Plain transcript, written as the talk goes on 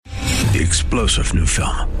The explosive new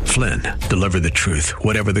film, Flynn, deliver the truth,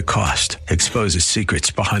 whatever the cost. Exposes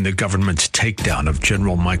secrets behind the government's takedown of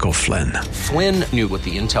General Michael Flynn. Flynn knew what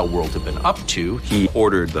the intel world had been up to. He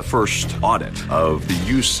ordered the first audit of the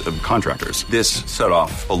use of contractors. This set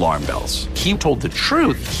off alarm bells. He told the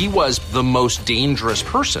truth. He was the most dangerous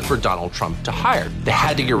person for Donald Trump to hire. They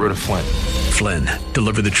had to get rid of Flynn. Flynn,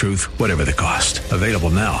 deliver the truth, whatever the cost. Available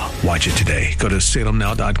now. Watch it today. Go to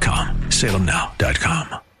salemnow.com.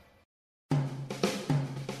 salemnow.com.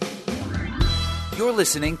 You're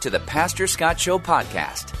listening to the Pastor Scott Show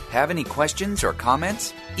podcast. Have any questions or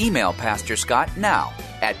comments? Email Pastor Scott now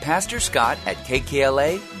at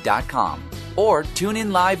pastorscott@kkla.com or tune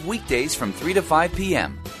in live weekdays from 3 to 5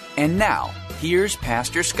 p.m. And now, here's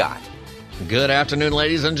Pastor Scott. Good afternoon,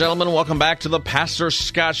 ladies and gentlemen. Welcome back to the Pastor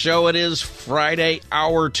Scott Show. It is Friday,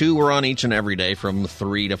 hour 2. We're on each and every day from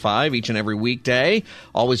 3 to 5, each and every weekday.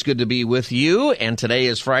 Always good to be with you. And today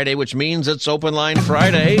is Friday, which means it's Open Line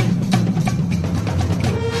Friday.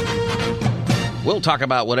 We'll talk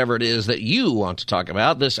about whatever it is that you want to talk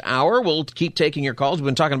about this hour. We'll keep taking your calls. We've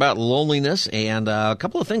been talking about loneliness and a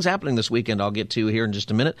couple of things happening this weekend I'll get to here in just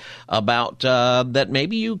a minute about that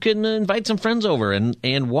maybe you can invite some friends over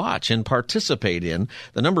and watch and participate in.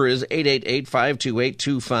 The number is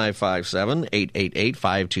 888-528-2557,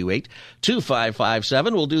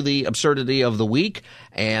 888-528-2557. We'll do the absurdity of the week,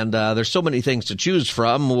 and there's so many things to choose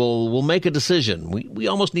from. We'll make a decision. We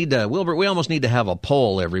almost need to, Wilbert, we almost need to have a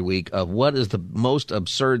poll every week of what is the most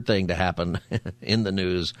absurd thing to happen in the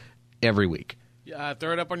news every week.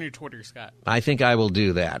 Throw it up on your Twitter, Scott. I think I will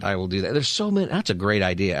do that. There's so many. That's a great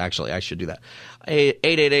idea, actually. I should do that.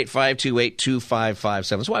 888-528-2557.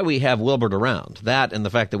 That's why we have Wilbert around. That and the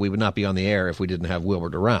fact that we would not be on the air if we didn't have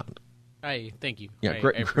Wilbert around. Hey, thank you. Yeah,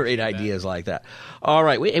 great ideas like that. All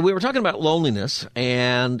right, we were talking about loneliness,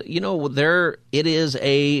 and, it is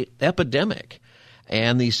a epidemic.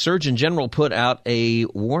 And the Surgeon General put out a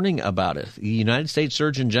warning about it, the United States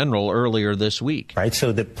Surgeon General, earlier this week. Right,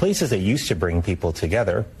 so the places that used to bring people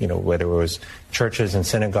together, whether it was churches and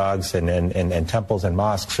synagogues and temples and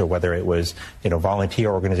mosques, or whether it was,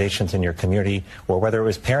 volunteer organizations in your community, or whether it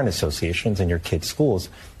was parent associations in your kids' schools,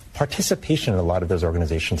 participation in a lot of those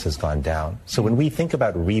organizations has gone down. So when we think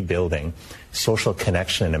about rebuilding social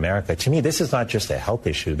connection in America, to me, this is not just a health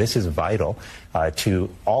issue. This is vital to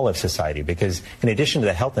all of society, because in addition to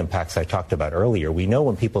the health impacts I talked about earlier, we know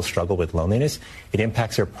when people struggle with loneliness, it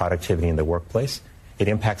impacts their productivity in the workplace. It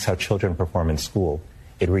impacts how children perform in school.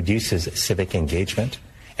 It reduces civic engagement,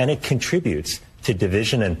 and it contributes to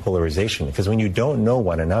division and polarization, because when you don't know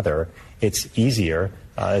one another, it's easier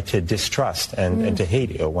to distrust and to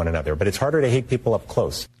hate one another. But it's harder to hate people up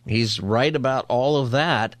close. He's right about all of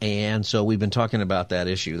that, and so we've been talking about that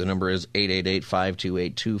issue. The number is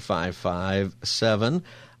 888-528-2557.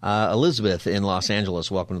 Elizabeth in Los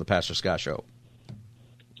Angeles, welcome to the Pastor Scott Show.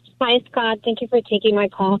 Hi, Scott. Thank you for taking my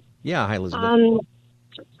call. Yeah, hi, Elizabeth.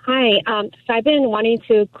 Hi. So I've been wanting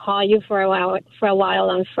to call you for a while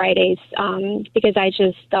on Fridays because I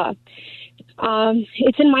just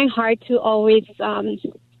it's in my heart to always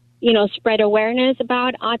spread awareness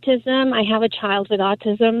about autism. I have a child with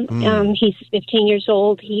autism. He's 15 years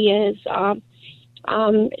old. He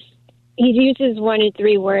uses 1 to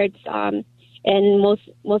 3 words. And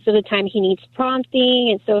most of the time he needs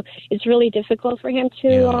prompting, and so it's really difficult for him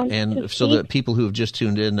to. And to so speak. the people who have just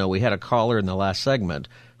tuned in know we had a caller in the last segment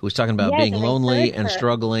who was talking about being lonely and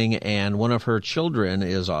struggling, and one of her children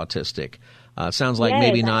is autistic. Sounds like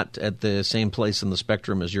maybe not at the same place in the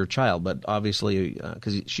spectrum as your child, but obviously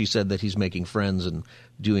because she said that he's making friends and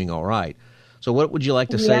doing all right. So what would you like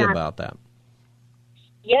to say about that?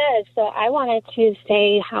 Yes, so I wanted to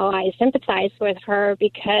say how I sympathize with her,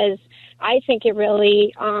 because I think it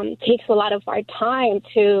really takes a lot of our time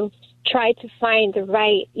to try to find the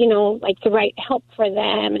right, the right help for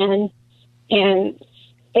them, and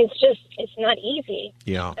it's not easy.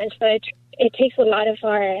 Yeah. And so it takes a lot of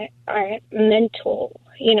our mental,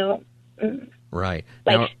 right.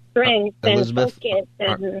 strength Elizabeth, and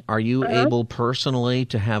focus. Are you able personally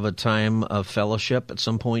to have a time of fellowship at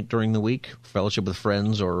some point during the week? Fellowship with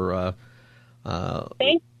friends or?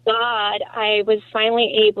 Thank God I was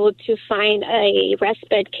finally able to find a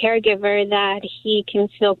respite caregiver that he can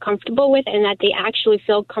feel comfortable with, and that they actually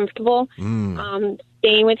feel comfortable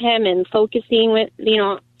staying with him and focusing with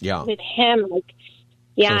with him.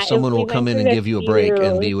 So someone will come in and give you a break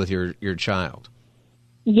and be with your child.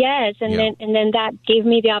 Yes, and then that gave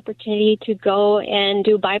me the opportunity to go and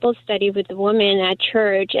do Bible study with the women at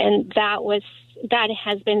church, and that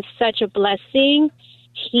has been such a blessing.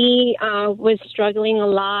 He was struggling a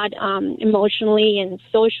lot emotionally and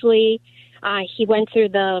socially, He went through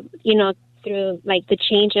through like the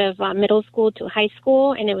change of middle school to high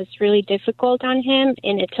school, and it was really difficult on him,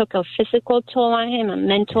 and it took a physical toll on him, a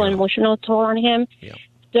mental, emotional toll on him. Yeah.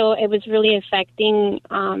 So it was really affecting,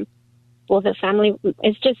 the family.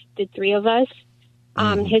 It's just the three of us.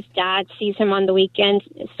 His dad sees him on the weekends,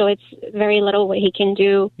 so it's very little what he can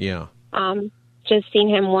do. Yeah. Just seeing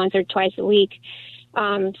him once or twice a week.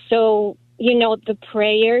 So, the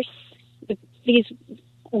prayers, these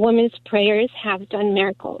women's prayers have done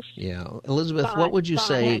miracles. Yeah. Elizabeth, what would you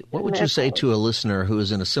say to a listener who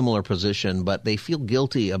is in a similar position, but they feel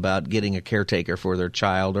guilty about getting a caretaker for their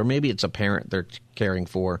child, or maybe it's a parent they're caring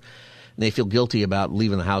for, and they feel guilty about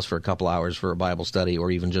leaving the house for a couple hours for a Bible study or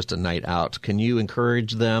even just a night out? Can you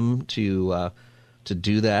encourage them to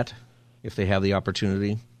do that if they have the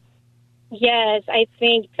opportunity? Yes, I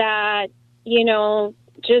think that,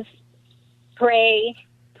 just pray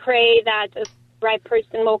that the right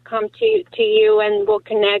person will come to you and will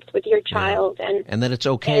connect with your child. Yeah. And that it's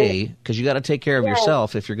okay, because you got to take care of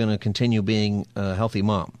yourself if you're going to continue being a healthy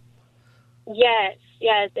mom. Yes,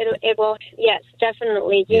 it will. Yes,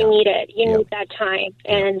 definitely. You need it. You need that time.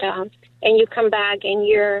 And you come back and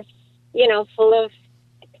you're, full of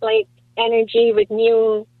like energy with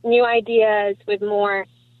new ideas, with more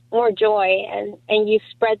joy, and you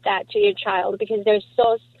spread that to your child, because they're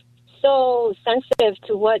so sensitive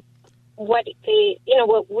to what they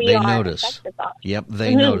what we are notice. Yep,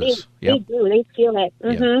 they notice. They do. They feel it.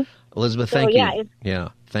 Yep. Elizabeth, thank you.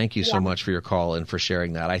 Thank you so much for your call and for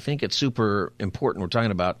sharing that. I think it's super important. We're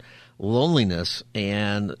talking about loneliness,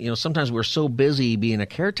 and sometimes we're so busy being a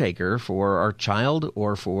caretaker for our child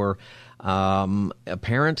or for a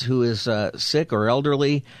parent who is sick or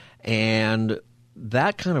elderly, and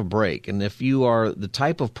that kind of break. And if you are the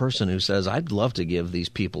type of person who says, I'd love to give these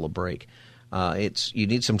people a break, you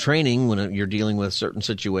need some training when you're dealing with certain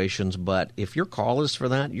situations. But if your call is for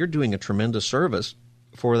that, you're doing a tremendous service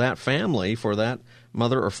for that family, for that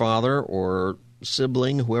mother or father or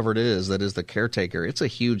sibling, whoever it is that is the caretaker. It's a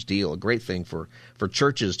huge deal, a great thing for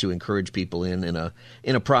churches to encourage people in a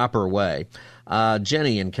proper way.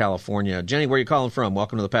 Jenny in California. Jenny, where are you calling from?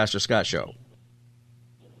 Welcome to the Pastor Scott Show.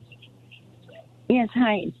 Yes,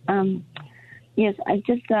 hi. Yes, I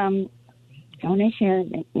just I want to share,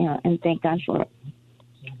 and thank God for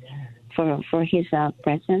His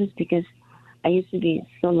presence, because I used to be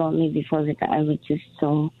so lonely before that I was just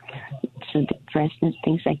so depressed and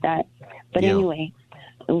things like that. But anyway,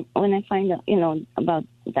 when I find out, about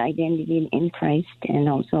the identity in Christ and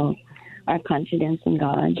also our confidence in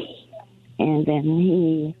God, and then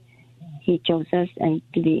He chose us and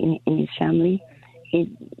to be in His family, it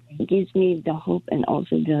gives me the hope and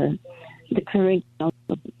also the courage,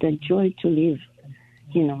 the joy to live,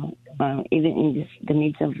 even in the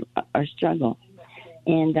midst of our struggle.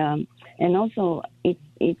 And also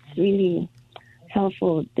it's really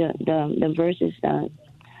helpful, the verses,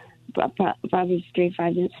 Proverbs 3,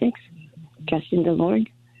 5, and 6, trust in the Lord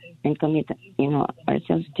and commit,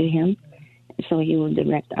 ourselves to Him, so He will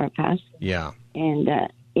direct our path. Yeah. And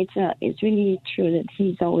it's really true that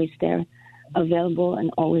He's always there, available,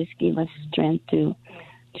 and always give us strength to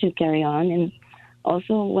carry on. And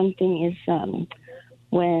also one thing is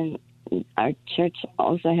when our church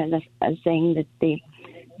also has a saying that they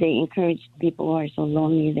encourage people who are so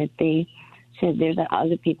lonely, that they said there's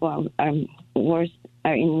other people are in worse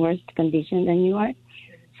condition than you are.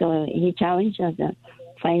 So He challenged us to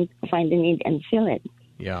find the need and fill it.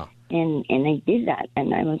 Yeah. And I did that,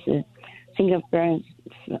 and I was a single parent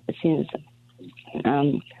since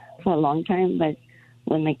for a long time, but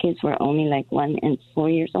when my kids were only like 1 and 4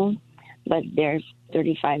 years old, but they're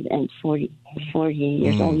 35 and 40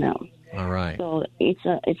 years old now. All right. So it's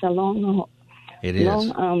a long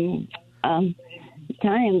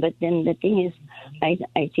time, but then the thing is, I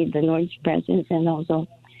see the Lord's presence, and also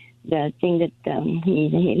the thing that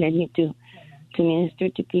He led me to minister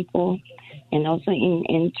to people, and also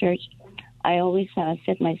in church, I always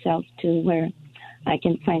set myself to where I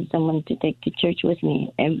can find someone to take to church with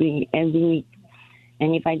me every week.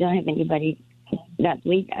 And if I don't have anybody that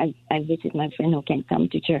week, I visit my friend who can come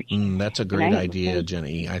to church. That's a great idea,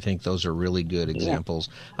 Jenny. I think those are really good examples.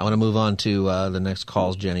 Yeah. I want to move on to the next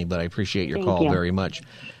calls, Jenny, but I appreciate your call very much.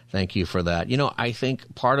 Thank you for that. I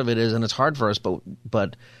think part of it is, and it's hard for us,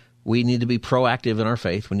 but we need to be proactive in our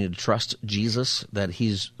faith. We need to trust Jesus, that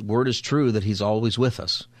His word is true, that He's always with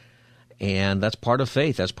us. And that's part of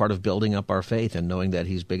faith. That's part of building up our faith and knowing that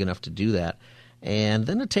He's big enough to do that. And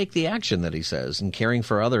then to take the action that He says and caring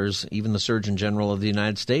for others. Even the Surgeon General of the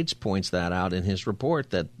United States points that out in his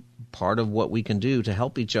report, that part of what we can do to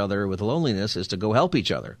help each other with loneliness is to go help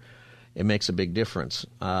each other. It makes a big difference.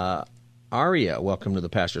 Aria, welcome to the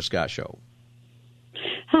Pastor Scott Show.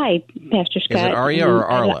 Hi, Pastor Scott. Is it Aria or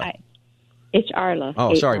Arla? It's Arla.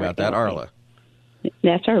 Oh, sorry about that, Arla.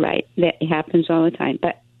 That's all right. That happens all the time.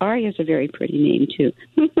 But Aria is a very pretty name, too.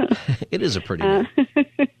 It is a pretty name.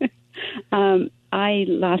 I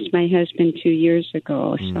lost my husband 2 years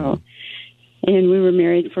ago, and we were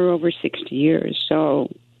married for over 60 years. So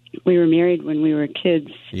we were married when we were kids.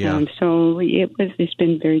 Yeah. So it's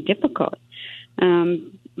been very difficult.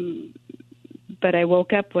 But I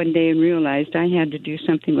woke up one day and realized I had to do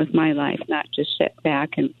something with my life, not just sit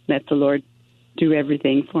back and let the Lord do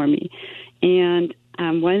everything for me. And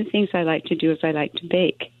one of the things I like to do is I like to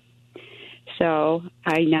bake. So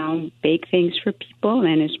I now bake things for people,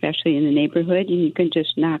 and especially in the neighborhood, and you can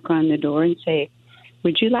just knock on the door and say,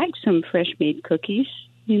 would you like some fresh-made cookies,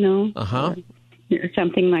 Uh-huh. Or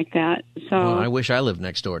something like that. So well, I wish I lived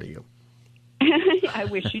next door to you. I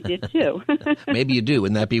wish you did, too. Maybe you do.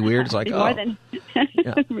 Wouldn't that be weird? It's like,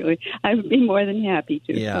 Really, I would be more than happy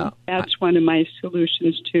to. Yeah. So that's one of my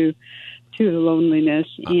solutions to loneliness.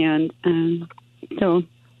 And so...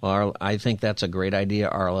 Well, I think that's a great idea,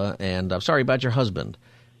 Arla, and I'm sorry about your husband.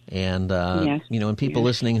 And, yes. And people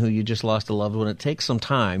listening who you just lost a loved one, it takes some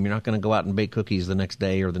time. You're not going to go out and bake cookies the next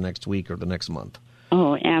day or the next week or the next month.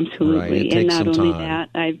 Oh, absolutely. Right? It and takes not some only time.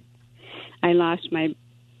 that, I lost my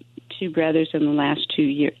two brothers in the last 2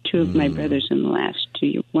 years, two of my brothers in the last 2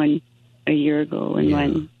 years, one a year ago and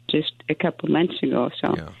one just a couple months ago.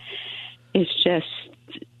 So it's just...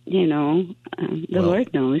 the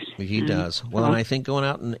Lord knows. He does. Well, and I think going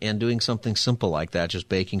out and doing something simple like that, just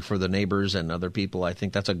baking for the neighbors and other people, I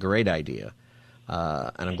think that's a great idea.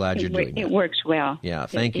 And I'm glad you're doing it. It works well. Yeah,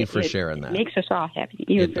 thank you for sharing that. It makes us all happy.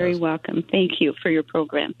 You're very welcome. Thank you for your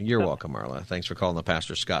program. You're welcome, Marla. Thanks for calling the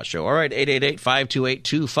Pastor Scott Show. All right,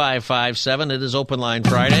 888-528-2557. It is Open Line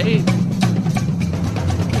Friday.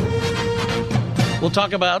 We'll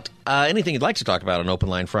talk about anything you'd like to talk about on Open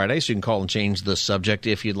Line Friday, so you can call and change the subject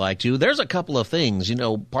if you'd like to. There's a couple of things.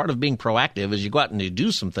 Part of being proactive is you go out and you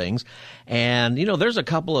do some things. And, there's a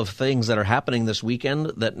couple of things that are happening this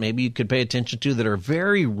weekend that maybe you could pay attention to that are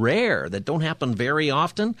very rare, that don't happen very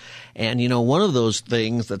often. And, one of those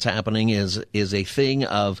things that's happening is a thing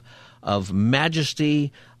of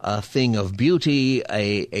majesty, a thing of beauty,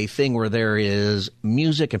 a thing where there is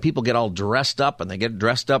music and people get all dressed up and they get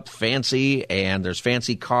dressed up fancy and there's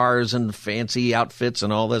fancy cars and fancy outfits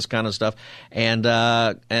and all this kind of stuff. And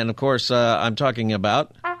of course, I'm talking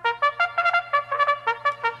about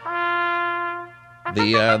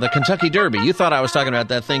the Kentucky Derby. You thought I was talking about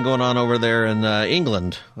that thing going on over there in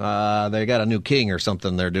England. They got a new king or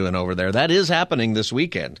something they're doing over there. That is happening this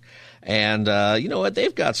weekend. And you know what?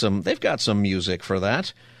 They've got some music for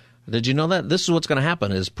that. Did you know that? This is what's going to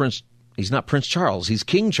happen is he's not Prince Charles, he's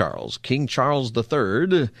King Charles. King Charles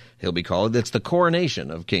III, he'll be called. It's the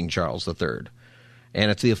coronation of King Charles III.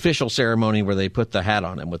 And it's the official ceremony where they put the hat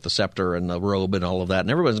on him with the scepter and the robe and all of that.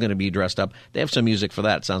 And everyone's going to be dressed up. They have some music for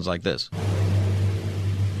that. It sounds like this.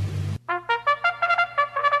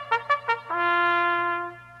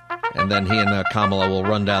 And then he and Kamala will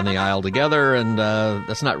run down the aisle together, and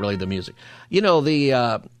that's not really the music.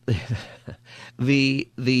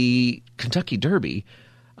 The Kentucky Derby,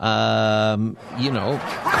 they're off.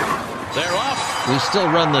 We still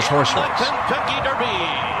run this horse race. Kentucky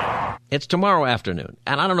Derby. It's tomorrow afternoon,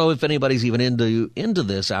 and I don't know if anybody's even into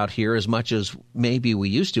this out here as much as maybe we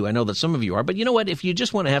used to. I know that some of you are, but you know what? If you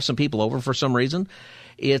just want to have some people over for some reason,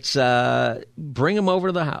 it's bring them over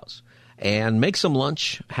to the house. And make some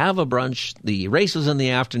lunch, have a brunch. The race is in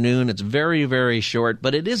the afternoon. It's very, very short,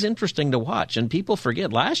 but it is interesting to watch. And people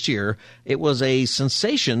forget, last year it was a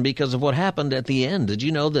sensation because of what happened at the end. Did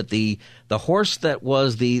you know that the horse that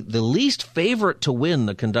was the least favorite to win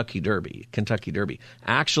the Kentucky Derby,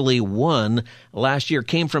 actually won last year,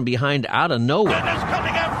 came from behind out of nowhere. And is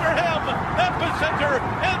coming after him. Epicenter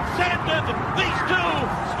and Sandon. These two,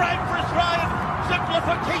 stride for stride.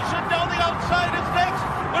 Simplification down the outside is next.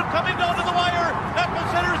 They're coming down to the wire.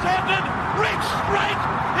 Epicenter Sandon. Rich Strike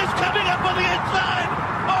is coming up on the inside.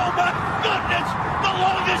 Oh my goodness. The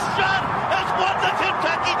longest shot has won the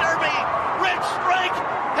Kentucky Derby. Rich Strike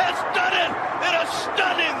has done it in a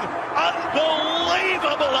stunning,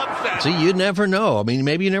 unbelievable upset. See, you never know. I mean,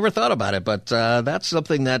 maybe you never thought about it, but that's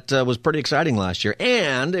something that was pretty exciting last year.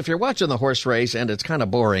 And if you're watching the horse race and it's kind of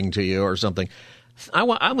boring to you or something, I'm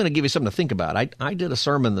going to give you something to think about. I did a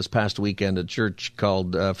sermon this past weekend at church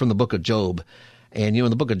called From the Book of Job. And, in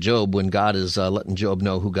the book of Job, when God is letting Job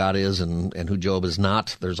know who God is and who Job is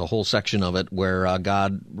not, there's a whole section of it where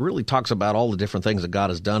God really talks about all the different things that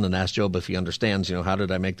God has done and asks Job if he understands, how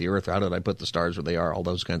did I make the earth? How did I put the stars where they are? All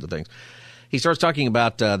those kinds of things. he starts talking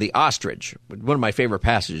about the ostrich. One of my favorite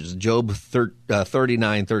passages, Job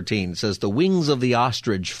 39:13, says, "The wings of the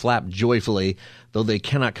ostrich flap joyfully, though they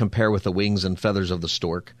cannot compare with the wings and feathers of the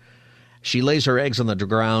stork. She lays her eggs on the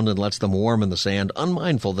ground and lets them warm in the sand,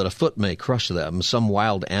 unmindful that a foot may crush them, some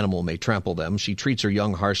wild animal may trample them. She treats her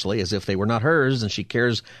young harshly as if they were not hers, and she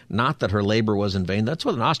cares not that her labor was in vain." That's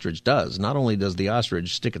what an ostrich does. Not only does the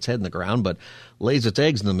ostrich stick its head in the ground, but lays its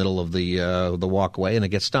eggs in the middle of the walkway, and it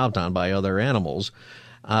gets stomped on by other animals.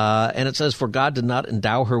 And it says, "For God did not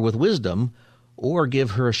endow her with wisdom or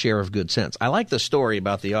give her a share of good sense." I like the story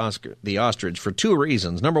about the ostrich for two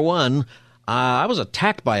reasons. Number one, I was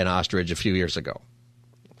attacked by an ostrich a few years ago,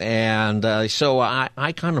 and so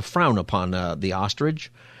I kind of frown upon the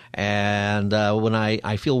ostrich, and when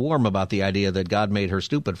I feel warm about the idea that God made her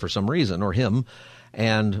stupid for some reason, or him,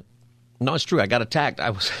 and no, it's true, I got attacked.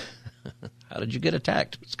 How did you get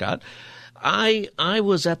attacked, Scott? I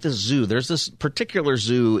was at this zoo. There's this particular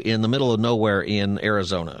zoo in the middle of nowhere in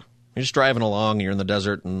Arizona. You're just driving along, you're in the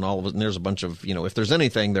desert, and all of it, and there's a bunch of, if there's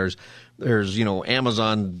anything, there's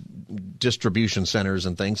Amazon distribution centers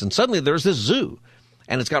and things, and suddenly there's this zoo,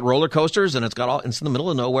 and it's got roller coasters, and it's in the middle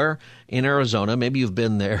of nowhere in Arizona. Maybe you've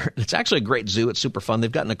been there. It's actually a great zoo. It's super fun. They've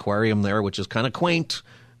got an aquarium there, which is kind of quaint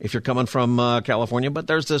if you're coming from California, but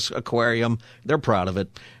there's this aquarium. They're proud of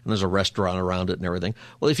it, and there's a restaurant around it and everything.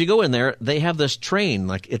 Well, if you go in there, they have this train,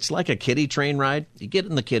 it's like a kiddie train ride. You get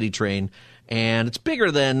in the kiddie train, and it's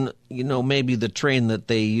bigger than, maybe the train that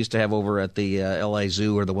they used to have over at the L.A.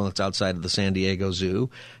 Zoo or the one that's outside of the San Diego Zoo.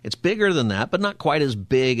 It's bigger than that, but not quite as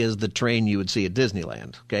big as the train you would see at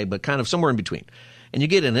Disneyland, okay, but kind of somewhere in between. And you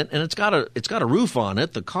get in it, and it's got a roof on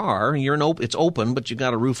it, the car. It's open, but you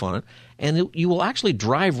got a roof on it. And you will actually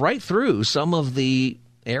drive right through some of the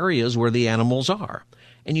areas where the animals are.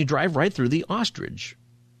 And you drive right through the ostrich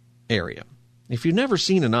area. If you've never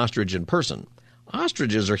seen an ostrich in person,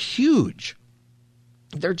 ostriches are huge.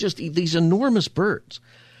 They're just these enormous birds.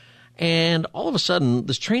 And all of a sudden,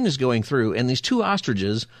 this train is going through, and these two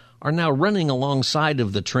ostriches are now running alongside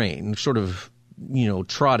of the train, sort of,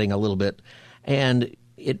 trotting a little bit. And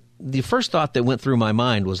the first thought that went through my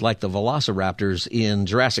mind was like the velociraptors in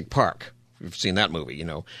Jurassic Park. You've seen that movie,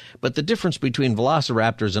 But the difference between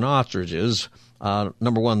velociraptors and ostriches,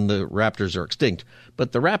 number one, the raptors are extinct.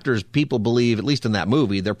 But the raptors, people believe, at least in that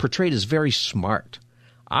movie, they're portrayed as very smart.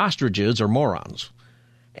 Ostriches are morons.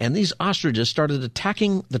 And these ostriches started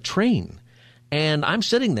attacking the train. And I'm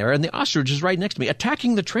sitting there, and the ostrich is right next to me,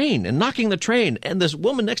 attacking the train and knocking the train. And this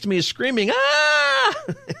woman next to me is screaming, "Ah!"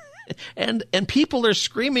 and people are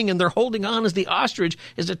screaming, and they're holding on as the ostrich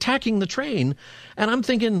is attacking the train. And I'm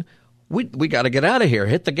thinking, we got to get out of here,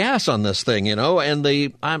 hit the gas on this thing, And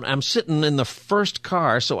I'm sitting in the first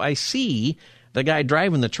car, so I see the guy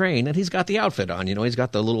driving the train, and he's got the outfit on. He's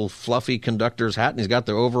got the little fluffy conductor's hat, and he's got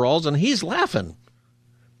the overalls, and he's laughing.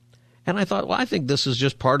 And I thought, well, I think this is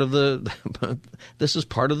just part of the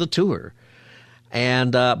tour.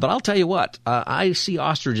 And but I'll tell you what, I see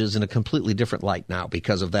ostriches in a completely different light now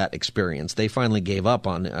because of that experience. They finally gave up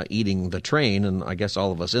on eating the train, and I guess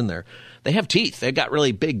all of us in there. They have teeth. They've got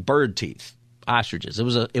really big bird teeth. Ostriches.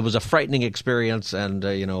 It was a frightening experience, and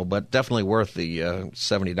but definitely worth the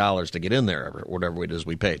 $70 to get in there, or whatever it is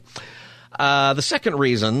we paid. The second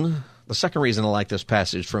reason I like this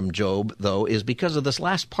passage from Job, though, is because of this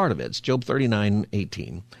last part of it. It's Job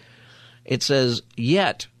 39:18. It says,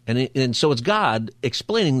 "Yet," and so it's God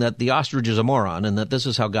explaining that the ostrich is a moron, and that this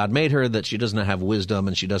is how God made her, that she does not have wisdom,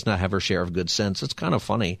 and she does not have her share of good sense. It's kind of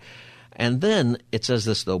funny. And then it says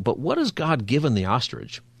this, though, "But what has God given the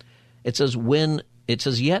ostrich?" It says,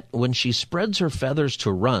 "Yet when she spreads her feathers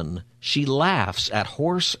to run, she laughs at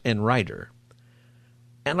horse and rider."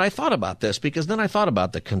 And I thought about this because then I thought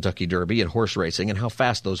about the Kentucky Derby and horse racing and how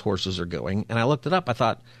fast those horses are going. And I looked it up. I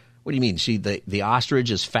thought, what do you mean? The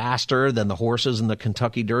ostrich is faster than the horses in the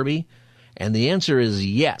Kentucky Derby? And the answer is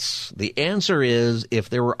yes. The answer is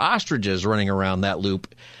if there were ostriches running around that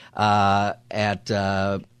loop at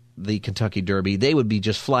the Kentucky Derby, they would be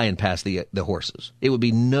just flying past the horses. It would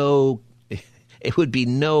be no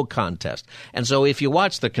contest. And so if you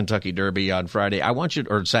watch the Kentucky Derby on Friday,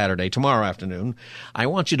 or Saturday, tomorrow afternoon, I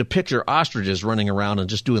want you to picture ostriches running around and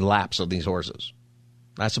just doing laps of these horses.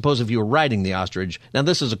 I suppose if you were riding the ostrich, now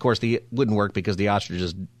this is, of course, wouldn't work because the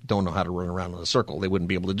ostriches don't know how to run around in a circle. They wouldn't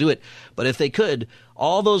be able to do it. But if they could,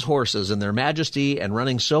 all those horses in their majesty and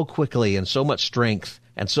running so quickly and so much strength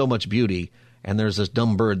and so much beauty, and there's this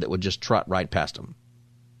dumb bird that would just trot right past them.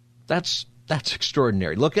 That's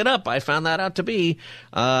extraordinary. Look it up. I found that out to be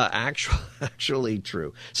actually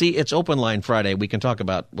true. See, it's Open Line Friday. We can talk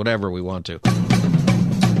about whatever we want to.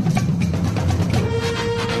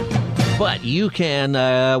 But you can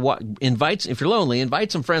invite, if you're lonely,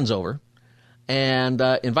 invite some friends over and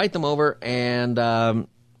invite them over and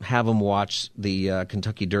have them watch the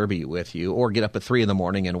Kentucky Derby with you, or get up at 3 a.m.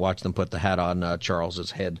 and watch them put the hat on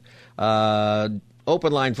Charles's head.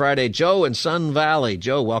 Open Line Friday, Joe in Sun Valley.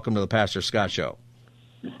 Joe, welcome to the Pastor Scott Show.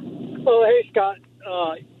 Oh, hey, Scott.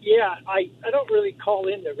 I don't really call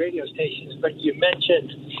in the radio stations, but you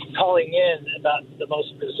mentioned calling in about the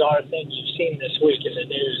most bizarre things you've seen this week in the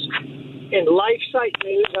news. In LifeSite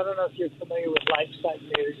News, I don't know if you're familiar with LifeSite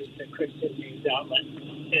News. It's a Christian news outlet.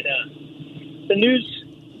 And the news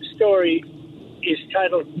story is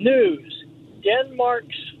titled News.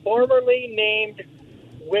 Denmark's formerly named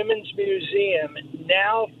Women's Museum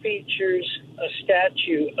now features a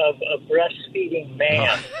statue of a breastfeeding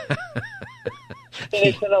man. And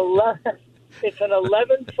it's an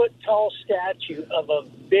 11-foot tall statue of a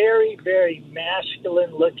very, very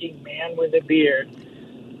masculine-looking man with a beard,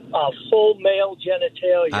 full male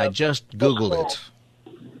genitalia. I just Googled it.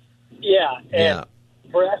 Yeah,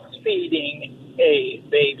 breastfeeding a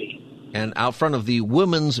baby. And out front of the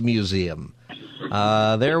Women's Museum.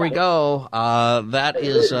 There we go. That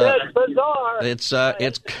is that's bizarre. It's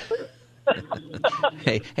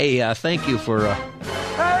Hey, thank you for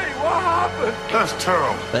Hey, what happened? That's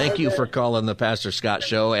terrible. Thank you for calling the Pastor Scott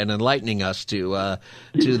Show and enlightening us to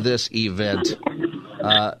this event.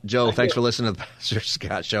 Joe, thanks for listening to the Pastor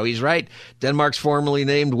Scott Show. He's right. Denmark's formerly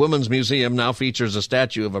named Women's Museum now features a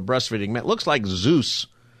statue of a breastfeeding man. Looks like Zeus.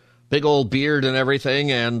 Big old beard and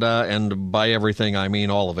everything, and by everything I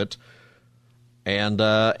mean all of it. And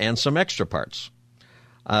some extra parts.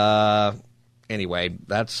 Anyway,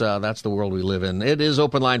 that's the world we live in. It is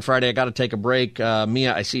Open Line Friday. I got to take a break.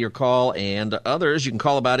 Mia, I see your call, and others. You can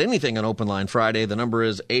call about anything on Open Line Friday. The number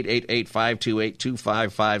is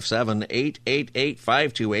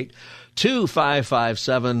 888-528-2557,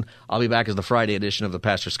 888-528-2557. I'll be back as the Friday edition of the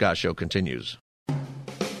Pastor Scott Show continues.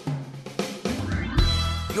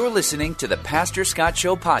 You're listening to the Pastor Scott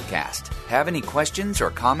Show podcast. Have any questions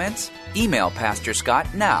or comments? Email Pastor Scott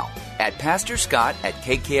now at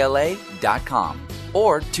pastorscott@kkla.com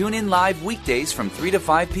or tune in live weekdays from 3 to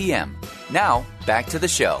 5 p.m. Now, back to the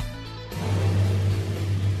show.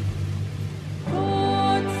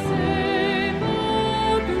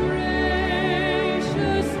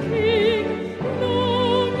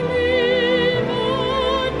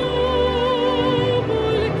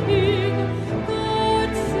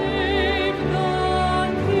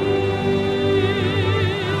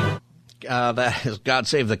 That is God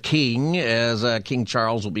Save the King, as King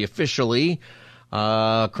Charles will be officially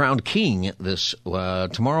crowned king this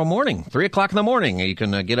tomorrow morning, 3 o'clock in the morning. You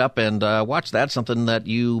can get up and watch that, something that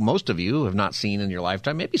most of you have not seen in your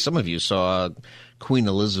lifetime. Maybe some of you saw Queen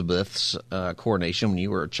Elizabeth's coronation when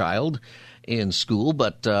you were a child in school,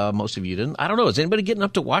 but most of you didn't. I don't know. Is anybody getting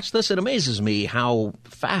up to watch this? It amazes me how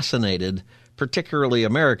fascinated particularly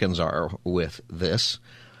Americans are with this.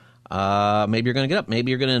 Maybe you're going to get up.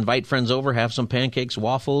 Maybe you're going to invite friends over, have some pancakes,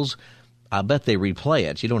 waffles. I bet they replay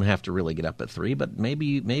it. You don't have to really get up at 3, but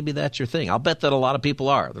maybe that's your thing. I'll bet that a lot of people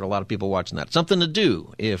are. There are a lot of people watching that. Something to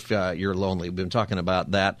do if you're lonely. We've been talking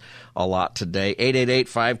about that a lot today.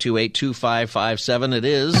 888-528-2557. It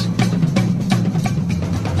is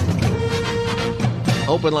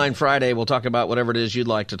Open Line Friday. We'll talk about whatever it is you'd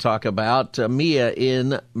like to talk about. Mia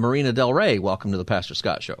in Marina Del Rey, welcome to the Pastor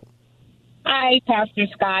Scott Show. Hi, Pastor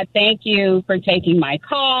Scott. Thank you for taking my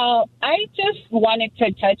call. I just wanted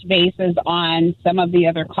to touch bases on some of the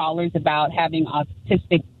other callers about having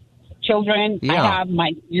autistic children. Yeah. I have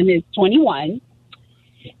my son is 21.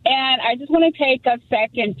 And I just want to take a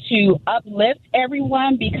second to uplift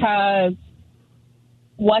everyone, because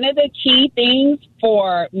one of the key things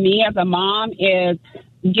for me as a mom is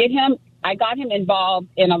I got him involved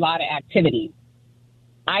in a lot of activities.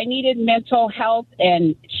 I needed mental health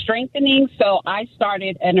and strengthening, so I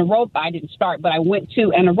started an aerobic. I didn't start, but I went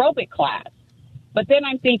to an aerobic class. But then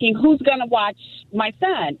I'm thinking, who's going to watch my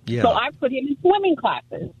son? Yeah. So I put him in swimming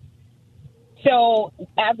classes. So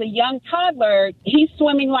as a young toddler, he's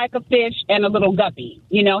swimming like a fish and a little guppy.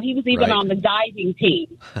 You know, he was even on the diving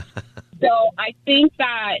team. So I think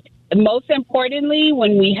that most importantly,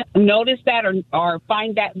 when we notice that or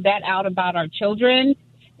find that out about our children,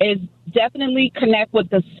 is definitely connect with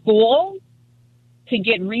the school to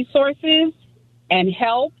get resources and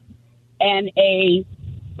help, and the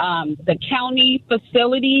county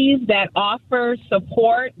facilities that offer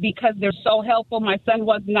support, because they're so helpful. My son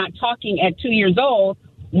was not talking at 2 years old.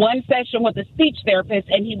 One session with a speech therapist,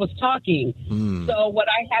 and he was talking. So what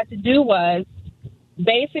I had to do was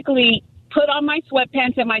basically put on my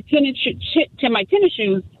sweatpants and my tennis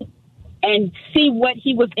shoes and see what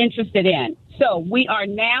he was interested in. So we are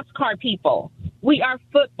NASCAR people. We are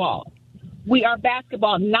football. We are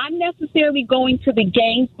basketball. Not necessarily going to the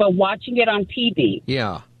games, but watching it on TV.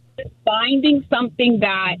 Yeah. Finding something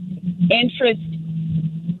that interests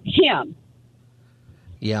him.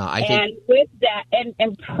 Yeah, I think. And with that,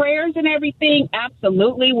 and prayers and everything,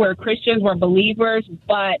 absolutely, we're Christians, we're believers,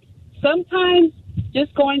 but sometimes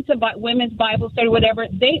just going to women's Bible study, whatever,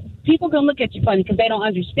 people can look at you funny because they don't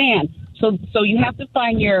understand. So you have to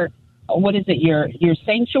find your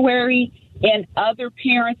sanctuary and other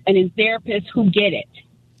parents and his therapists who get it.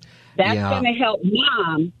 That's going to help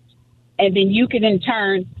mom, and then you can in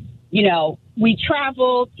turn, we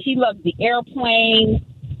traveled. He loves the airplane.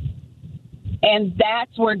 And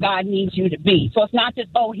that's where God needs you to be. So it's not just,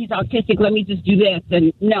 he's autistic, let me just do this.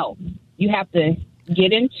 And no, you have to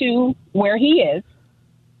get into where he is.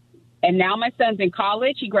 And now my son's in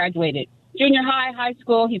college. He graduated junior high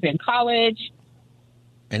school. He's in college.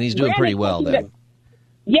 And he's doing pretty well then.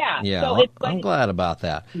 Yeah. Yeah, So I'm glad about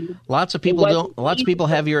that. Lots of people don't. Lots of people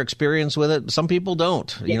have your experience with it. Some people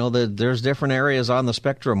don't. Yeah. There's different areas on the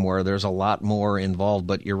spectrum where there's a lot more involved.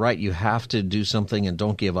 But you're right. You have to do something and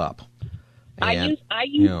don't give up. And, I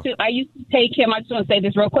used to take him. I just want to say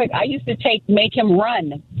this real quick. I used to make him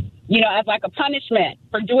run, as like a punishment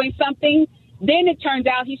for doing something. Then it turns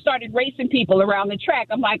out he started racing people around the track.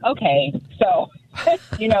 I'm like, okay, so that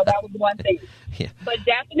was one thing. Yeah. But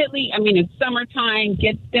definitely, it's summertime.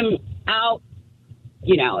 Get them out.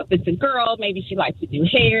 If it's a girl, maybe she likes to do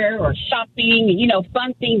hair or shopping.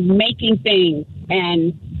 Fun things, making things,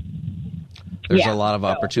 and. There's a lot of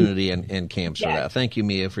opportunity in camps for that. Thank you,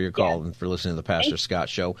 Mia, for your call and for listening to the Pastor Scott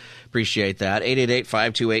Show. Appreciate that.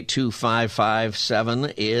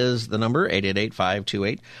 888-528-2557 is the number,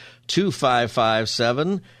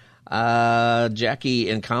 888-528-2557. Jackie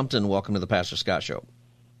in Compton, welcome to the Pastor Scott Show.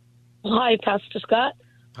 Hi, Pastor Scott.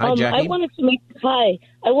 Hi, Jackie. I wanted to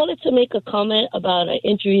make a comment about an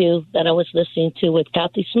interview that I was listening to with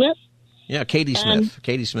Kathy Smith. Yeah, Katie Smith.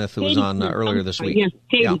 Katie Smith, who was on earlier this week. Yes,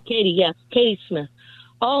 Katie Smith.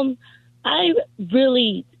 That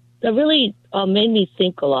really made me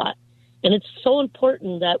think a lot. And it's so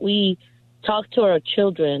important that we talk to our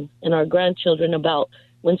children and our grandchildren about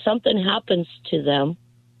when something happens to them,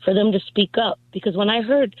 for them to speak up. Because when I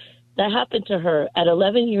heard that happened to her at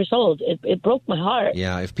 11 years old, it broke my heart.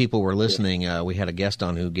 Yeah, if people were listening, we had a guest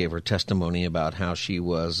on who gave her testimony about how she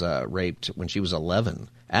was raped when she was 11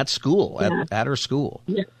 at school, at her school.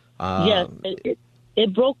 Yeah.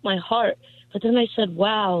 It broke my heart. But then I said,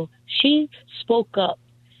 wow, she spoke up.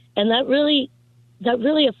 And that really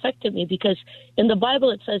affected me, because in the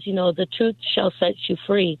Bible it says, the truth shall set you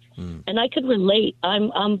free. And I could relate.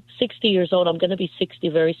 I'm 60 years old. I'm going to be 60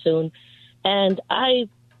 very soon. And I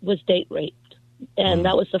was date raped. And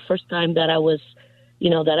that was the first time that I was,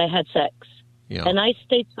 that I had sex. Yeah. And I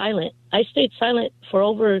stayed silent. I stayed silent for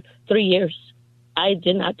over 3 years. I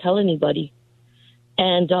did not tell anybody.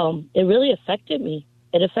 And it really affected me.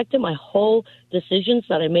 It affected my whole decisions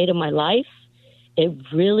that I made in my life. It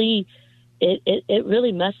really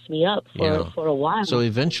messed me up for a while. So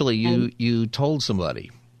eventually you told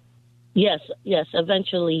somebody. Yes.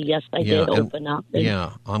 Eventually, yes, I did open up.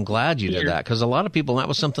 I'm glad you did that, because a lot of people, and that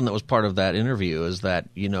was something that was part of that interview, is that,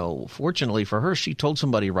 fortunately for her, she told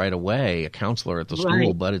somebody right away, a counselor at the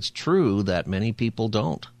school, but it's true that many people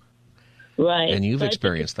don't. Right. And you've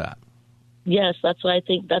experienced that. Yes, that's why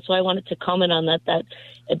I wanted to comment on that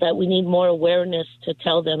we need more awareness to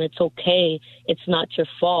tell them it's okay. It's not your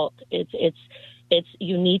fault. It's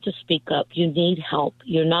you need to speak up. You need help.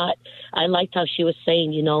 You're not. I liked how she was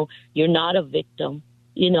saying, you're not a victim.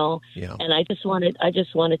 Yeah. And I just wanted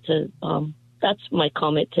to. That's my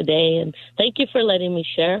comment today. And thank you for letting me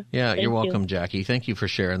share. Yeah, you're welcome, Jackie. Thank you for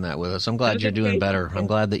sharing that with us. I'm glad you're doing better. I'm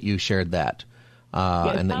glad that you shared that,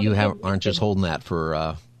 and that you aren't just holding that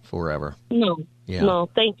for forever. No. Yeah. No.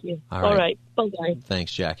 Thank you. All right. Bye-bye.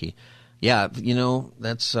 Thanks, Jackie. Yeah,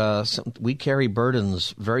 that's we carry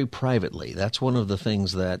burdens very privately. That's one of the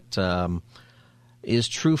things that is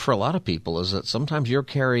true for a lot of people, is that sometimes you're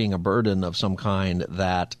carrying a burden of some kind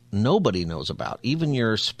that nobody knows about. Even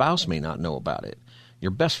your spouse may not know about it.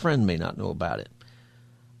 Your best friend may not know about it.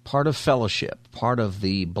 Part of fellowship, part of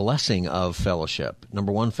the blessing of fellowship.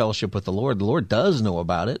 Number one, fellowship with the Lord. The Lord does know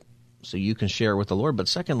about it, so you can share with the Lord. But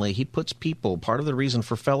secondly, he puts people, part of the reason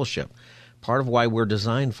for fellowship, part of why we're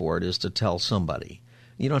designed for it, is to tell somebody.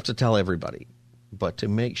 You don't have to tell everybody, but to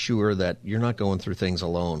make sure that you're not going through things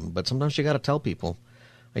alone. But sometimes you got to tell people.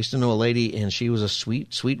 I used to know a lady, and she was a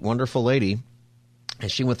sweet, sweet, wonderful lady,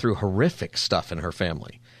 and she went through horrific stuff in her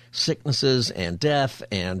family, sicknesses and death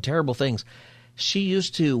and terrible things. she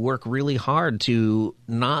used to work really hard to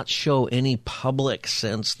not show any public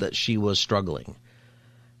sense that she was struggling.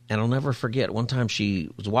 And I'll never forget, one time she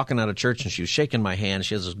was walking out of church and she was shaking my hand.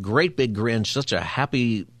 She has this great big grin. She's such a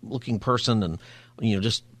happy-looking person and,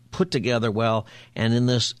 just put together well. And in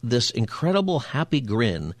this incredible happy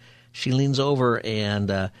grin, she leans over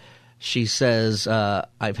and she says,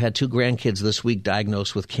 I've had 2 grandkids this week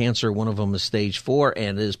diagnosed with cancer. One of them is stage 4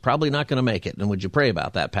 and is probably not going to make it. And would you pray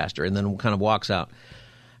about that, Pastor? And then kind of walks out.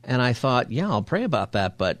 And I thought, yeah, I'll pray about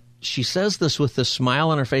that. But she says this with this smile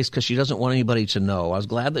on her face because she doesn't want anybody to know. I was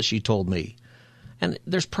glad that she told me. And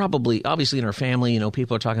there's probably, obviously in her family,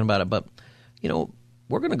 people are talking about it. But,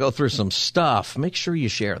 we're going to go through some stuff. Make sure you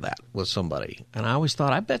share that with somebody. And I always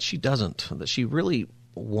thought, I bet she doesn't, that she really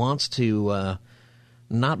wants to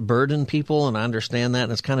not burden people, and I understand that,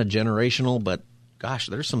 and it's kind of generational, but gosh,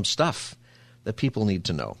 there's some stuff that people need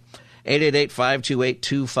to know.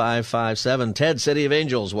 888-528-2557. Ted, City of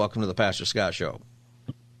Angels, welcome to the Pastor Scott Show.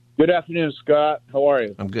 Good afternoon, Scott. How are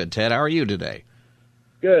you? I'm good. Ted, how are you today?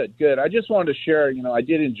 Good. I just wanted to share, I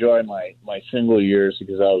did enjoy my single years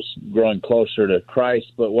because I was growing closer to Christ,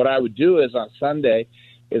 but what I would do is on Sunday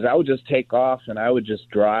is I would just take off and I would just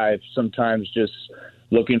drive, sometimes just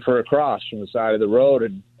looking for a cross from the side of the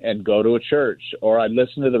road and go to a church. Or I'd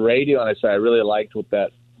listen to the radio and I'd say, I really liked what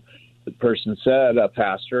the person said, a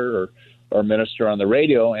pastor or minister on the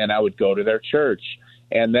radio, and I would go to their church.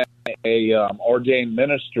 And then a ordained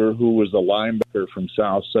minister who was a linebacker from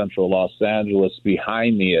South Central Los Angeles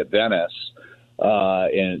behind me at Venice,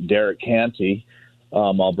 and Derek Canty,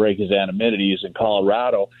 I'll break his anonymity, he's in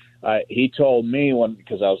Colorado. He told me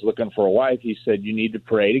because I was looking for a wife, he said, you need to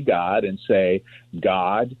pray to God and say,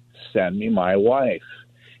 God, send me my wife.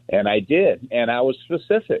 And I did. And I was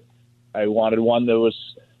specific. I wanted one that was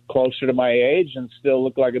closer to my age and still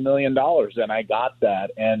looked like $1 million. And I got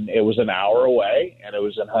that. And it was an hour away, and it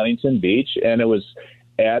was in Huntington Beach, and it was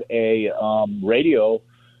at a radio.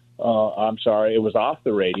 It was off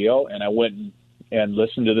the radio. And I went and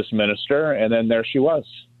listened to this minister, and then there she was.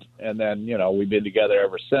 And then, we've been together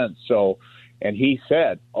ever since. So, and he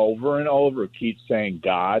said over and over, keep saying,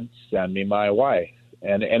 God, send me my wife.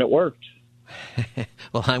 And it worked.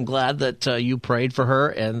 Well, I'm glad that you prayed for her,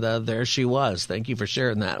 and there she was. Thank you for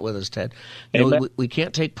sharing that with us, Ted. We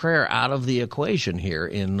can't take prayer out of the equation here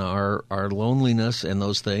in our loneliness and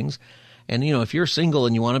those things. And, if you're single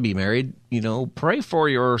and you want to be married, pray for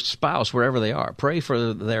your spouse wherever they are. Pray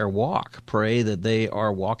for their walk. Pray that they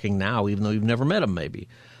are walking now, even though you've never met them maybe.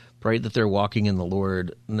 Pray that they're walking in the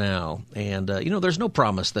Lord now. And, there's no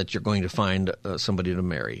promise that you're going to find somebody to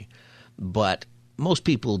marry. But most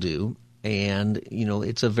people do. And,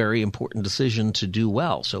 it's a very important decision to do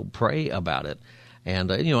well. So pray about it.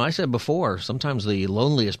 And, I said before, sometimes the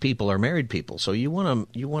loneliest people are married people. So you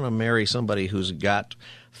want to marry somebody who's got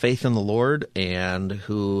faith in the Lord and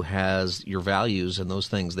who has your values and those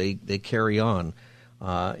things. They carry on.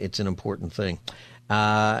 It's an important thing.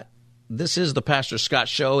 This is the Pastor Scott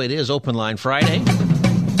Show. It is Open Line Friday.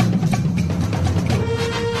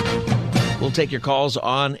 We'll take your calls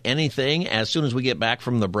on anything as soon as we get back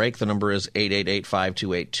from the break. The number is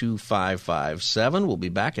 888-528-2557. We'll be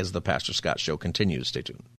back as the Pastor Scott Show continues. Stay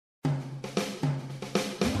tuned.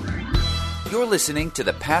 You're listening to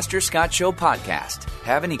the Pastor Scott Show podcast.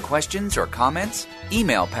 Have any questions or comments?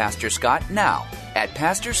 Email Pastor Scott now at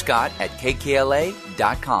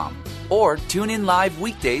pastorscott@kkla.com or tune in live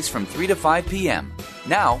weekdays from 3 to 5 p.m.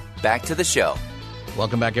 Now, back to the show.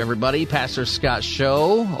 Welcome back, everybody. Pastor Scott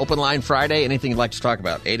Show, Open Line Friday. Anything you'd like to talk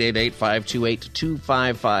about?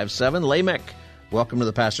 888-528-2557. Lamech, welcome to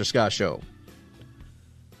the Pastor Scott Show.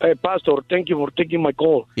 Hey, Pastor, thank you for taking my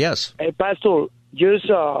call. Yes. Hey, Pastor, just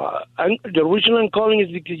the reason I'm calling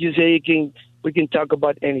is because you say we can talk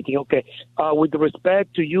about anything. Okay. With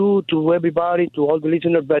respect to you, to everybody, to all the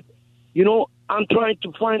listeners, but I'm trying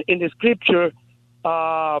to find in the Scripture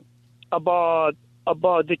about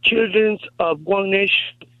the children of one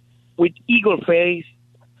nation with eagle face,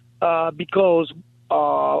 because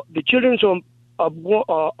the children of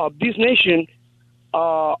this nation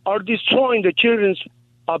are destroying the children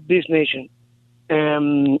of this nation. I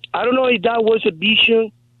don't know if that was a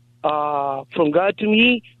vision from God to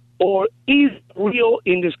me, or is real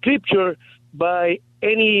in the Scripture by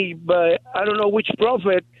I don't know which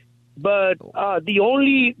prophet, but the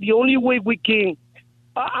only way we can.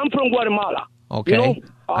 I'm from Guatemala. Okay,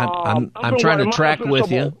 I'm trying to track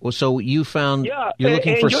with you. So you found you're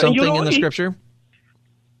looking for something in the Scripture?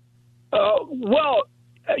 Well,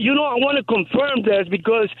 I want to confirm this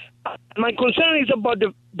because my concern is about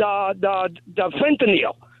the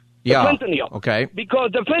fentanyl. Yeah. Fentanyl. Okay.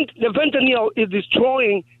 Because the fentanyl is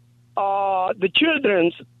destroying the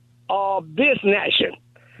children of this nation,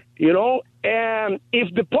 and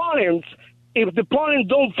if the parents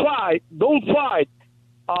don't fight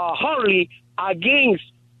hardly against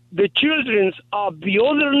the children of the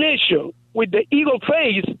other nation with the eagle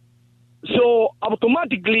face, so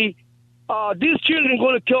automatically these children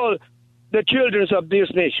going to kill the children of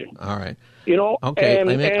this nation. All right.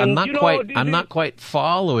 Okay. I'm not quite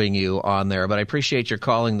following you on there, but I appreciate your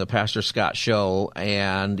calling the Pastor Scott Show.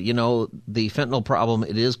 And the fentanyl problem,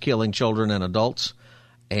 it is killing children and adults,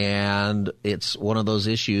 and it's one of those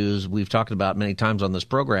issues we've talked about many times on this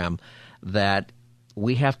program that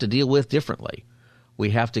we have to deal with differently.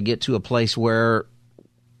 We have to get to a place where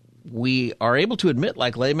we are able to admit,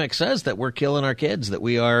 like Lamech says, that we're killing our kids, that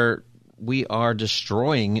we are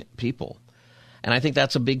destroying people. And I think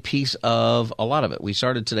that's a big piece of a lot of it. We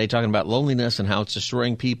started today talking about loneliness and how it's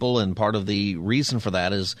destroying people, and part of the reason for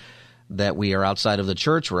that is that we are outside of the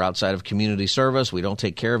church, we're outside of community service, we don't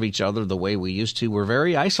take care of each other the way we used to. We're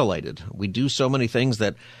very isolated. We do so many things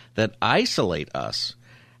that isolate us,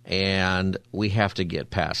 and we have to get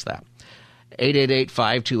past that.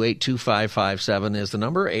 888-528-2557 is the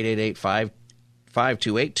number,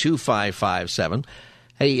 888-528-2557.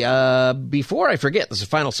 Hey, before I forget, this is the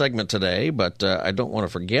final segment today, but I don't want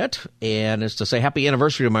to forget, and it's to say happy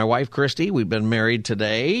anniversary to my wife, Christy. We've been married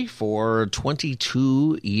today for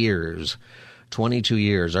 22 years. 22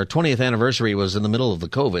 years. Our 20th anniversary was in the middle of the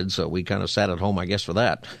COVID, so we kind of sat at home, I guess, for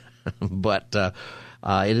that. But it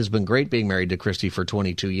has been great being married to Christy for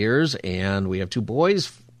 22 years, and we have two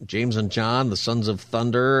boys, James and John, the sons of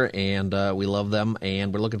thunder, and we love them,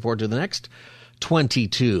 and we're looking forward to the next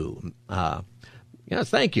 22. Yes,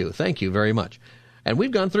 thank you. Thank you very much. And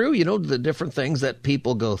we've gone through, the different things that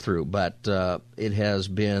people go through, but it has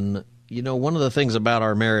been, one of the things about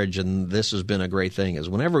our marriage, and this has been a great thing, is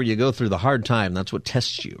whenever you go through the hard time, that's what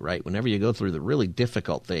tests you, right? Whenever you go through the really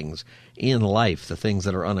difficult things in life, the things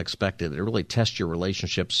that are unexpected, it really tests your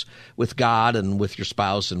relationships with God and with your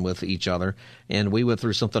spouse and with each other. And we went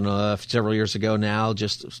through something several years ago now,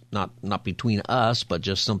 just not between us, but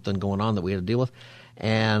just something going on that we had to deal with.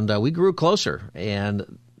 And we grew closer,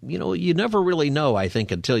 and, you never really know, I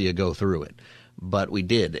think, until you go through it. But we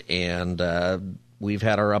did, and we've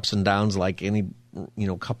had our ups and downs like any,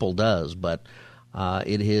 couple does. But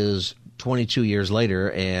it is 22 years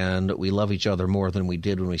later, and we love each other more than we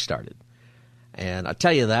did when we started. And I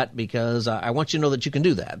tell you that because I want you to know that you can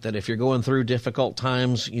do that, that if you're going through difficult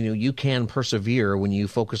times, you can persevere when you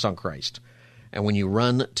focus on Christ and when you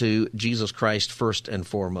run to Jesus Christ first and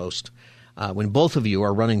foremost. When both of you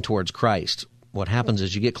are running towards Christ, what happens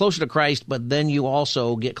is you get closer to Christ, but then you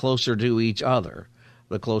also get closer to each other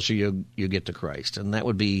the closer you get to Christ. And that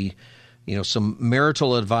would be, some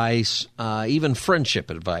marital advice, even friendship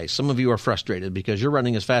advice. Some of you are frustrated because you're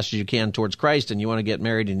running as fast as you can towards Christ and you want to get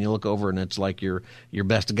married, and you look over and it's like your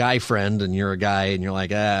best guy friend and you're a guy and you're like,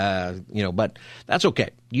 but that's okay.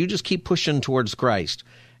 You just keep pushing towards Christ.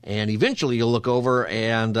 And eventually you'll look over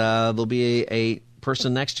and there'll be a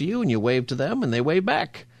person next to you, and you wave to them and they wave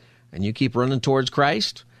back, and you keep running towards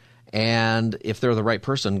Christ. And if they're the right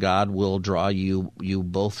person, God will draw you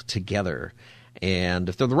both together. And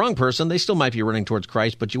if they're the wrong person, they still might be running towards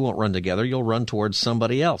Christ, but you won't run together. You'll run towards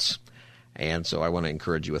somebody else. And so I want to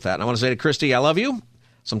encourage you with that. And I want to say to Christy, I love you.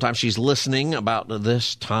 Sometimes she's listening about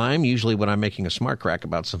this time, usually when I'm making a smart crack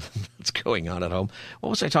about something that's going on at home.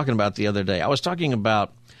 What was I talking about the other day? I was talking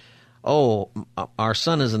about our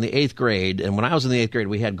son is in the 8th grade, and when I was in the 8th grade,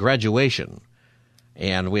 we had graduation,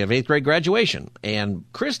 and we have 8th grade graduation. And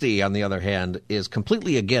Christy, on the other hand, is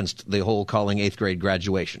completely against the whole calling 8th grade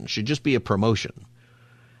graduation. It should just be a promotion.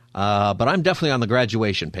 But I'm definitely on the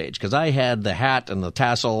graduation page because I had the hat and the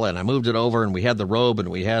tassel, and I moved it over, and we had the robe, and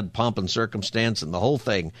we had pomp and circumstance and the whole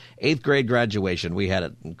thing. 8th grade graduation, we had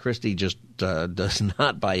it. And Christy just does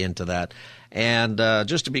not buy into that. And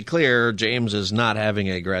just to be clear, James is not having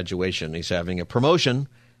a graduation. He's having a promotion.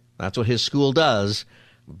 That's what his school does.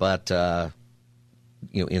 But,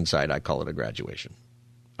 inside I call it a graduation.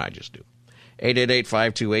 I just do.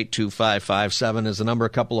 888-528-2557 is the number. A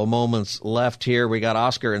couple of moments left here. We got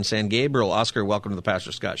Oscar in San Gabriel. Oscar, welcome to the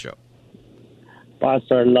Pastor Scott Show.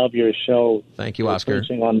 Pastor, I love your show. Thank you, Oscar.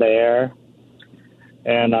 Preaching on the air.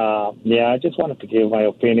 And, I just wanted to give my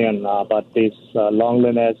opinion about this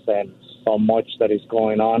loneliness and so much that is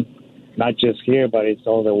going on, not just here, but it's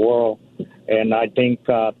all the world. And I think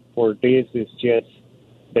for this is just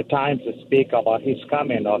the time to speak about his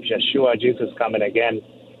coming, of Yeshua, Jesus coming again.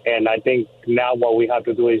 And I think now what we have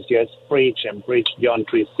to do is just preach John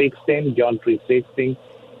 3:16,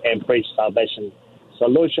 and preach salvation.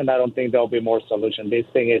 Solution, I don't think there'll be more solution. This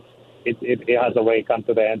thing is it has already come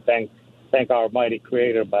to the end. Thank our mighty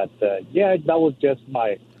Creator. But that was just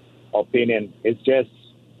my opinion. It's just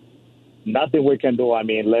nothing we can do. I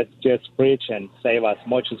mean, let's just preach and save as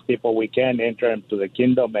much as people we can, enter into the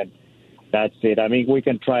kingdom, and that's it. I mean, we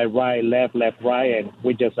can try right, left, right, and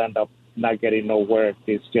we just end up not getting nowhere.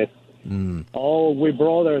 It's just all we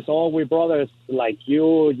brothers like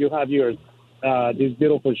you have your this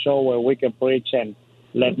beautiful show where we can preach and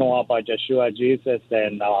let know about Yeshua, Jesus,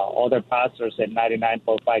 and other pastors at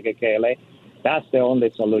 99.5 KKLA. That's the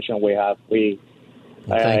only solution we have. Thank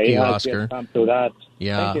you, Oscar. Come to that.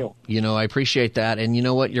 Yeah, Thank you. I appreciate that. And you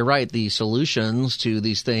know what? You're right. The solutions to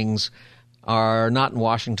these things are not in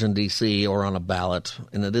Washington, D.C. or on a ballot.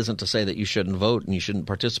 And it isn't to say that you shouldn't vote and you shouldn't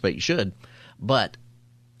participate. You should. But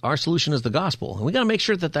our solution is the gospel. And we got to make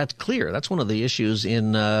sure that that's clear. That's one of the issues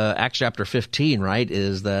in Acts chapter 15, right,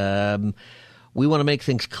 is the we want to make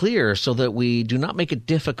things clear so that we do not make it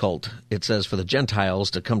difficult, it says, for the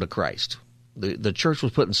Gentiles to come to Christ. The church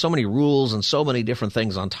was putting so many rules and so many different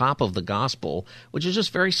things on top of the gospel, which is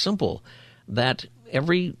just very simple, that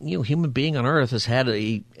every human being on earth has had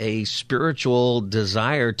a spiritual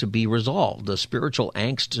desire to be resolved, a spiritual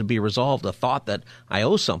angst to be resolved, a thought that I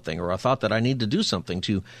owe something or a thought that I need to do something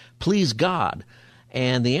to please God.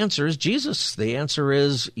 And the answer is Jesus. The answer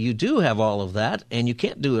is you do have all of that, and you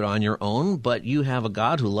can't do it on your own, but you have a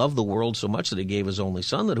God who loved the world so much that he gave his only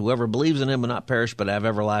Son, that whoever believes in him will not perish but have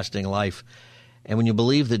everlasting life. And when you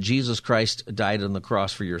believe that Jesus Christ died on the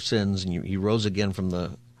cross for your sins and he rose again from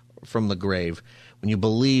the grave, when you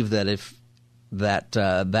believe that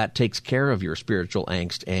that takes care of your spiritual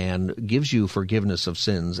angst and gives you forgiveness of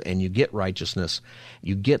sins and you get righteousness,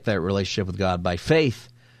 you get that relationship with God by faith,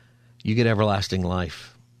 you get everlasting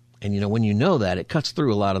life. And, when you know that, it cuts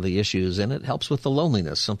through a lot of the issues, and it helps with the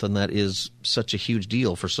loneliness, something that is such a huge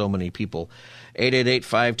deal for so many people.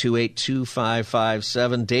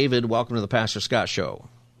 888-528-2557. David, welcome to the Pastor Scott Show.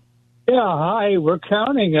 Yeah, hi. We're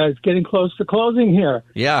counting. It's getting close to closing here.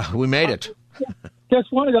 Yeah, we made it.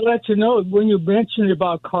 Just wanted to let you know, when you mentioned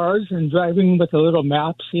about cars and driving with the little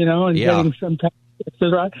maps, and getting some time to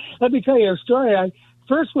drive. Let me tell you a story.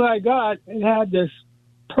 First one I got, it had this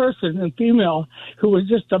person, a female, who was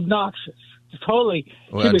just obnoxious. Totally.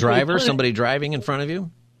 Well, a driver? Somebody driving in front of you?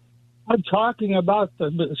 I'm talking about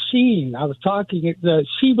the machine.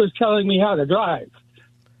 She was telling me how to drive.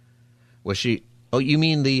 Was she? Oh, you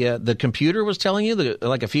mean the computer was telling you,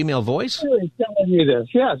 like a female voice? She was telling me this.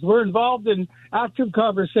 Yes, we're involved in active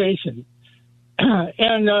conversation.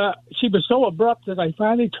 And she was so abrupt that I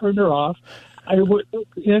finally turned her off. I would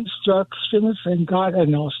instructions and got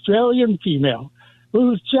an Australian female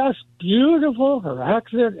who was just beautiful, her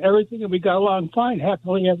accent, everything, and we got along fine,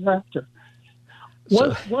 happily ever after.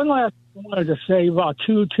 One last thing I wanted to say about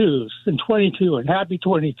 2 2s and 22 and happy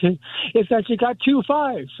 22 is that you got 2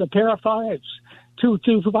 5s, a pair of 5s, 2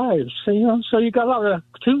 5s. So you got a lot of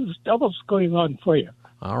twos, doubles going on for you.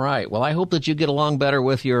 All right. Well, I hope that you get along better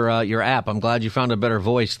with your app. I'm glad you found a better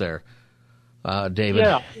voice there, David.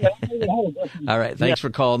 Yeah. All right. Thanks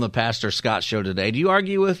for calling the Pastor Scott Show today. Do you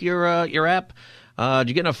argue with your app? Did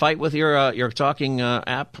you get in a fight with your talking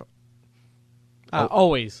app?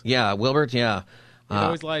 Always. Yeah, Wilbert, yeah. It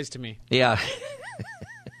always lies to me. Yeah.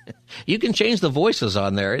 You can change the voices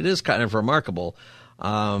on there. It is kind of remarkable.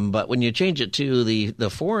 But when you change it to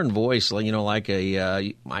the foreign voice, like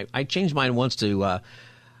I changed mine once to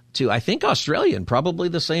I think Australian, probably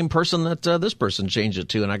the same person that this person changed it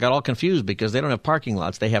to, and I got all confused because they don't have parking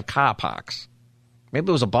lots. They have car parks. Maybe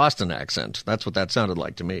it was a Boston accent. That's what that sounded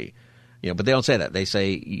like to me. But they don't say that. They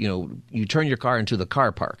say, you turn your car into the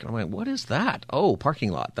car park. And I'm like, what is that? Oh,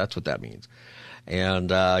 parking lot. That's what that means. And,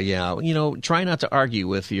 try not to argue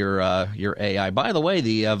with your AI. By the way,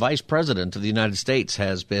 the Vice President of the United States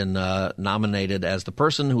has been nominated as the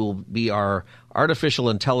person who will be our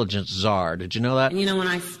artificial intelligence czar. Did you know that? When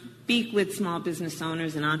I speak with small business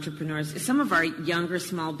owners and entrepreneurs, some of our younger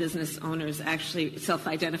small business owners actually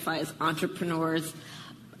self-identify as entrepreneurs.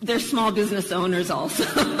 They're small business owners also.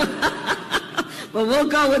 But we'll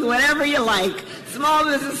go with whatever you like. Small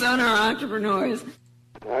business owner or entrepreneurs.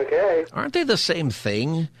 Okay. Aren't they the same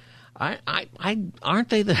thing? Aren't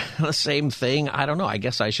they the same thing? I don't know. I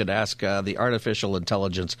guess I should ask the artificial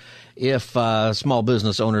intelligence if small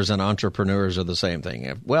business owners and entrepreneurs are the same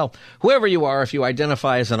thing. Well, whoever you are, if you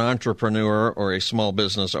identify as an entrepreneur or a small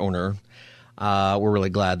business owner, we're really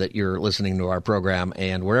glad that you're listening to our program,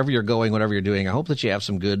 and wherever you're going, whatever you're doing, I hope that you have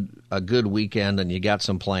a good weekend and you got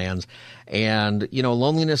some plans. And,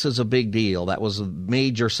 loneliness is a big deal. That was a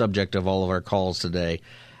major subject of all of our calls today.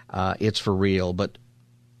 It's for real. But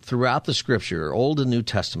throughout the Scripture, Old and New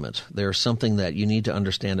Testament, there's something that you need to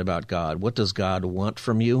understand about God. What does God want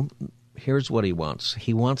from you? Here's what he wants.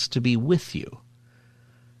 He wants to be with you.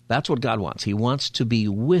 That's what God wants. He wants to be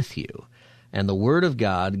with you. And the Word of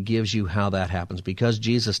God gives you how that happens. Because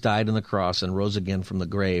Jesus died on the cross and rose again from the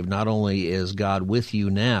grave, not only is God with you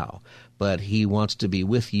now, but he wants to be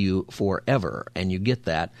with you forever. And you get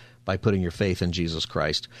that by putting your faith in Jesus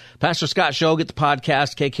Christ. Pastor Scott Show, get the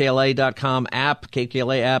podcast, KKLA.com app,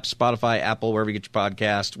 KKLA app, Spotify, Apple, wherever you get your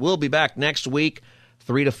podcast. We'll be back next week,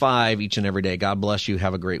 3 to 5 each and every day. God bless you.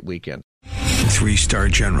 Have a great weekend. 3-star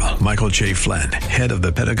General Michael J. Flynn, head of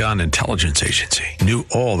the Pentagon Intelligence Agency, knew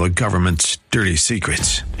all the government's dirty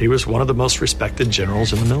secrets. He was one of the most respected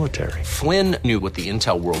generals in the military. Flynn knew what the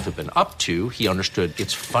intel world had been up to. He understood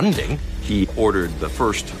its funding. He ordered the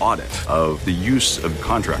first audit of the use of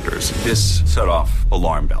contractors. This set off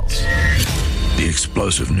alarm bells. The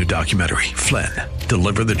explosive new documentary, Flynn,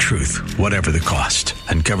 Deliver the Truth, Whatever the Cost,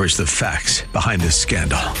 uncovers the facts behind this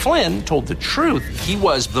scandal. Flynn told the truth. He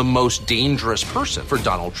was the most dangerous person for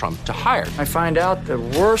Donald Trump to hire. I find out the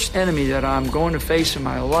worst enemy that I'm going to face in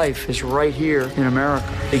my life is right here in America.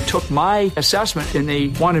 They took my assessment and they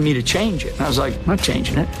wanted me to change it. And I was like, I'm not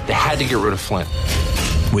changing it. They had to get rid of Flynn.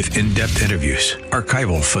 With in-depth interviews,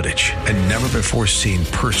 archival footage, and never-before-seen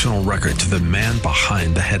personal records of the man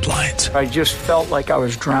behind the headlines. I just felt like I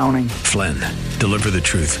was drowning. Flynn, Deliver the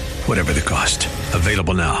Truth, Whatever the Cost.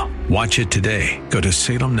 Available now. Watch it today. Go to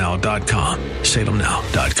salemnow.com.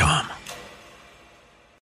 salemnow.com.